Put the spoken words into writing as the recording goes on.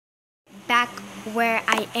back where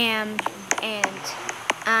I am, and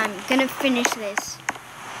I'm gonna finish this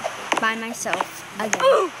by myself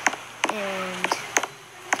again. And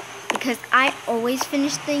because I always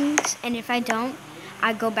finish things, and if I don't,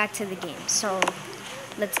 I go back to the game. So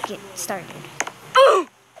let's get started.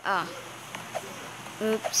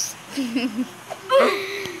 Oops.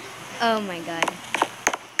 Oh my god.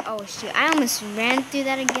 Oh shoot, I almost ran through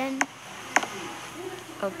that again.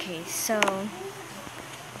 Okay, so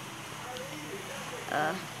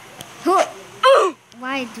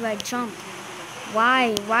why do I jump?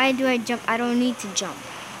 Why do I jump? I don't need to jump.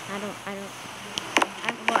 I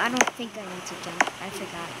don't think I need to jump. I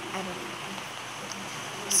forgot. I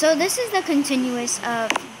don't. So this is the continuous of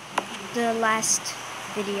the last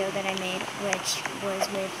video that I made, which was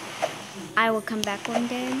with I Will Come Back One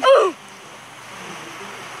Day.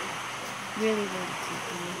 Really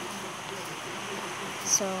creepy.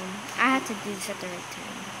 So I had to do this at the right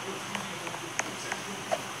time.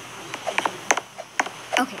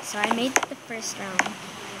 Okay, so I made the first round.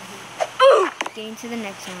 Getting to the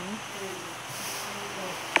next round.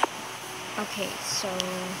 Okay, so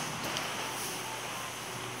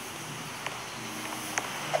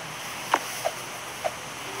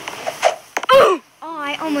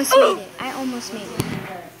I almost made it. I almost made it.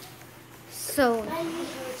 So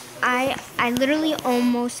I literally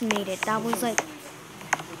almost made it. That was like,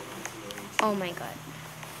 oh my god.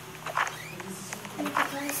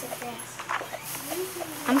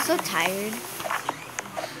 I'm so tired.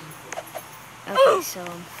 Okay, so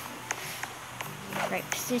right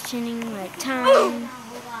positioning, right time.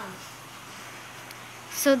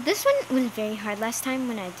 So this one was very hard last time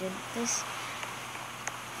when I did this.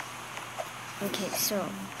 Okay, so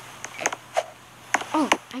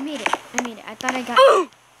I made it. I thought I got it.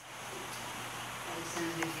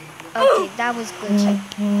 Okay, that was glitchy.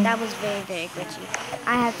 That was very glitchy.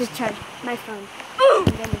 I have to charge my phone. I'm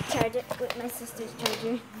gonna charge it with my sister's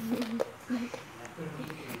charger.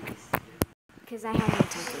 Because I have no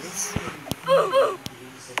time for this.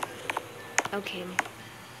 Okay.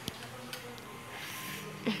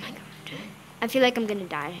 Oh my god. I feel like I'm gonna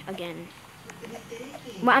die again.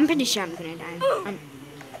 Well, I'm pretty sure I'm gonna die.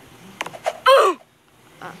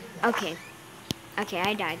 Okay. Okay,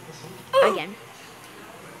 I died. Again.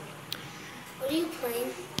 What are you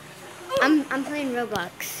playing? I'm playing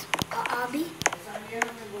Roblox. Obby?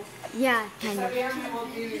 Yeah, kind of.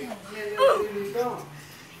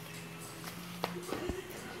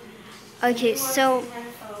 Okay, so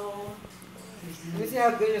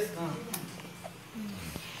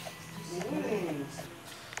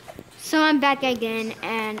I'm back again,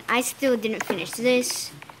 and I still didn't finish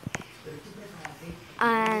this.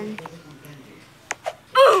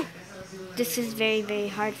 This is very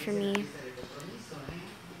hard for me.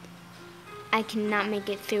 I cannot make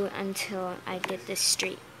it through until I get this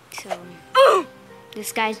straight. So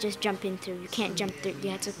this guy's just jumping through. You can't jump through. You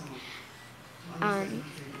have to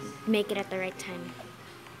make it at the right time.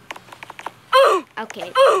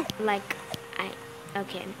 Okay,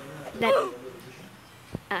 okay. That. Oh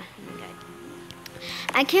my god.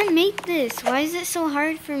 I can't make this. Why is it so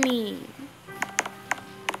hard for me?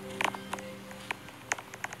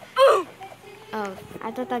 Oh,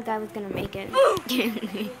 I thought that guy was gonna make it.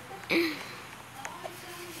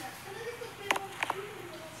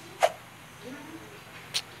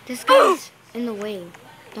 This guy's in the way.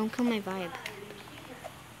 Don't kill my vibe.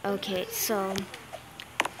 Okay, so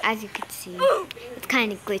as you can see, it's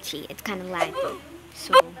kind of glitchy. It's kind of laggy.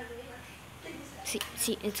 So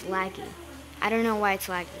see, it's laggy. I don't know why it's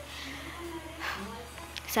laggy.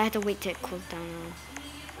 So I have to wait till it cools down.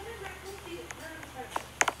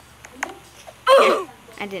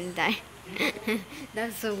 I didn't die.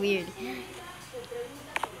 That's so weird.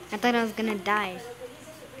 I thought I was gonna die.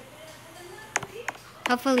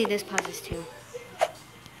 Hopefully this pauses too.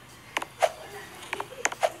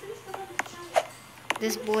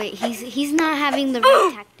 This boy, he's not having the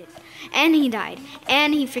right tactic. And he died.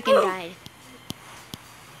 And he freaking died.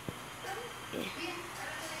 Yeah.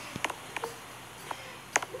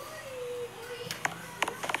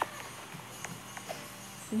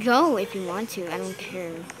 Go if you want to. I don't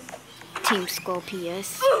care. Team Skull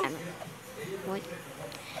PS. I don't know. What?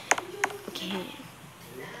 Okay.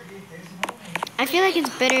 I feel like it's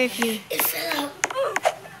better if you...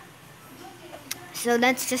 So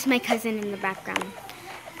that's just my cousin in the background.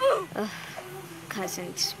 Ugh.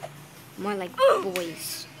 Cousins. More like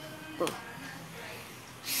boys. Ugh.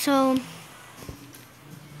 So...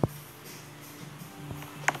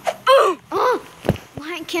 Oh!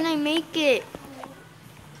 Why can't I make it?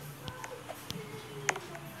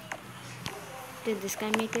 Did this guy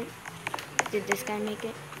make it? Did this guy make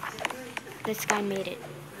it? this guy made it.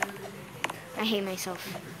 I hate myself.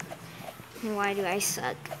 And why do I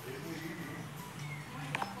suck?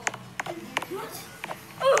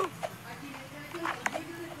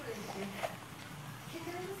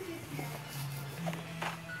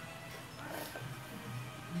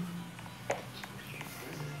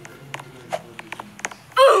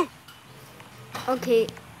 Okay,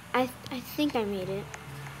 I think I made it.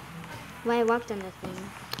 Why I walked on the thing?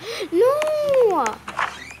 No!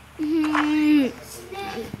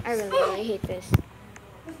 I really hate this.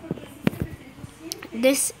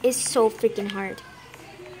 This is so freaking hard.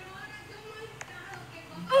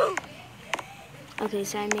 Okay,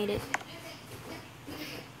 so I made it.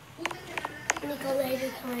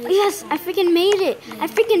 Yes, I freaking made it. I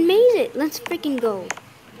freaking made it. Let's freaking go.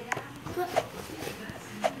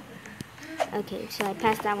 Okay, so I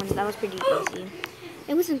passed that one. That was pretty easy.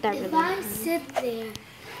 It wasn't that really. If I sit there,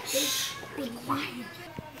 be quiet.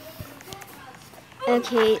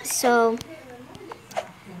 Okay, so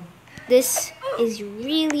this is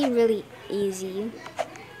really easy.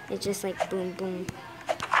 It's just like boom, boom,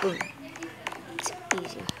 boom. It's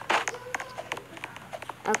easy.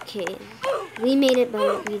 Okay, we made it,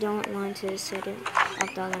 but we don't want to set it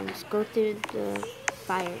up the alarms. Go through the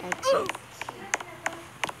fire exit.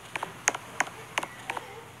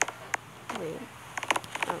 Wait.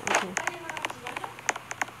 Oh, okay.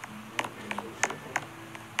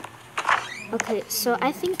 Okay, so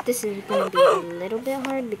I think this is going to be a little bit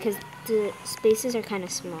hard because the spaces are kind of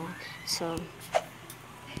small. So,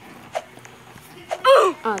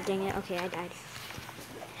 oh dang it! Okay, I died,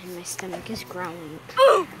 and my stomach is growling.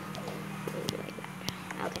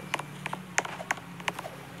 Okay.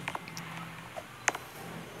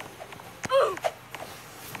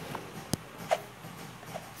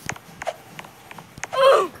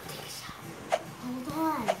 Hold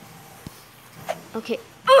on. Okay.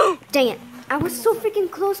 Dang it. I was so freaking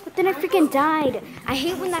close, but then I freaking died. I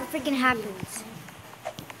hate when that freaking happens.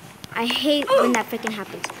 I hate when that freaking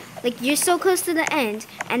happens. Like, you're so close to the end,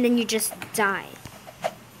 and then you just die.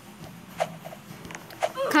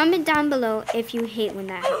 Comment down below if you hate when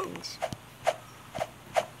that happens.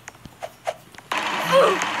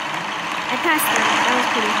 I passed that. That was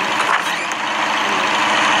pretty hard.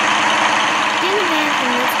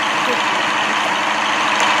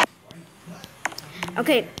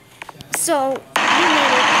 Okay, so we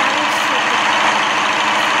made it. That was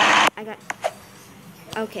I got.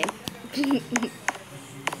 Okay.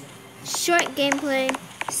 Short gameplay.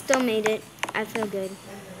 Still made it. I feel good.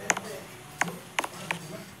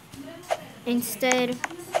 Instead,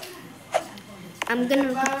 I'm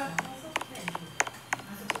gonna.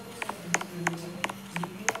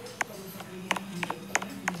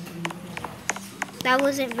 That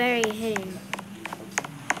wasn't very hidden,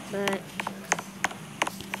 but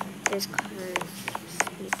there's curves.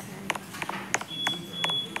 Speed curve.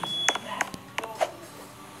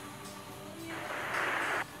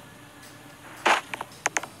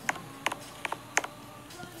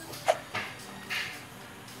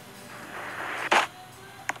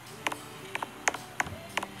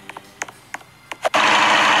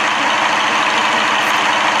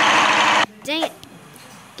 Dang it!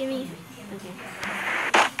 Give me. Okay.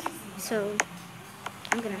 So,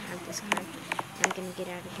 I'm gonna have this card. I'm gonna get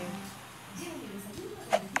out of here.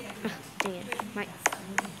 Ugh, dang it.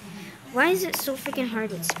 Why is it so freaking hard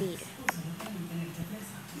with speed?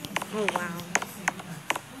 Oh, wow.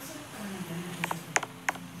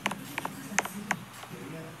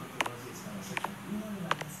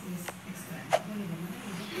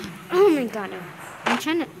 Oh my god. I'm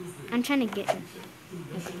trying to get it.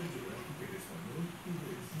 Okay.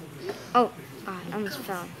 Oh, God, I almost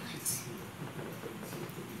fell.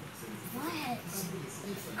 What?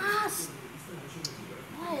 Ah!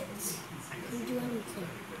 What? You do anything.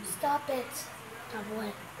 Stop it. Stop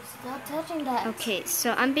what? Stop touching that. Okay,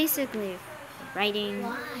 so I'm basically writing.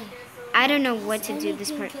 Why? I don't know what to do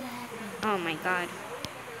this Anything part. could happen. Oh my god.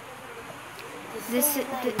 This is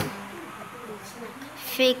the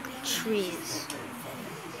fake trees.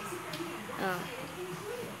 Oh.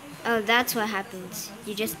 Oh, that's what happens.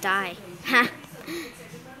 You just die. Ha!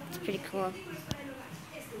 It's pretty cool.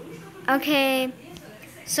 Okay.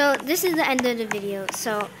 So, this is the end of the video.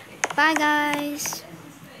 So, bye guys.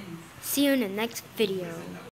 See you in the next video.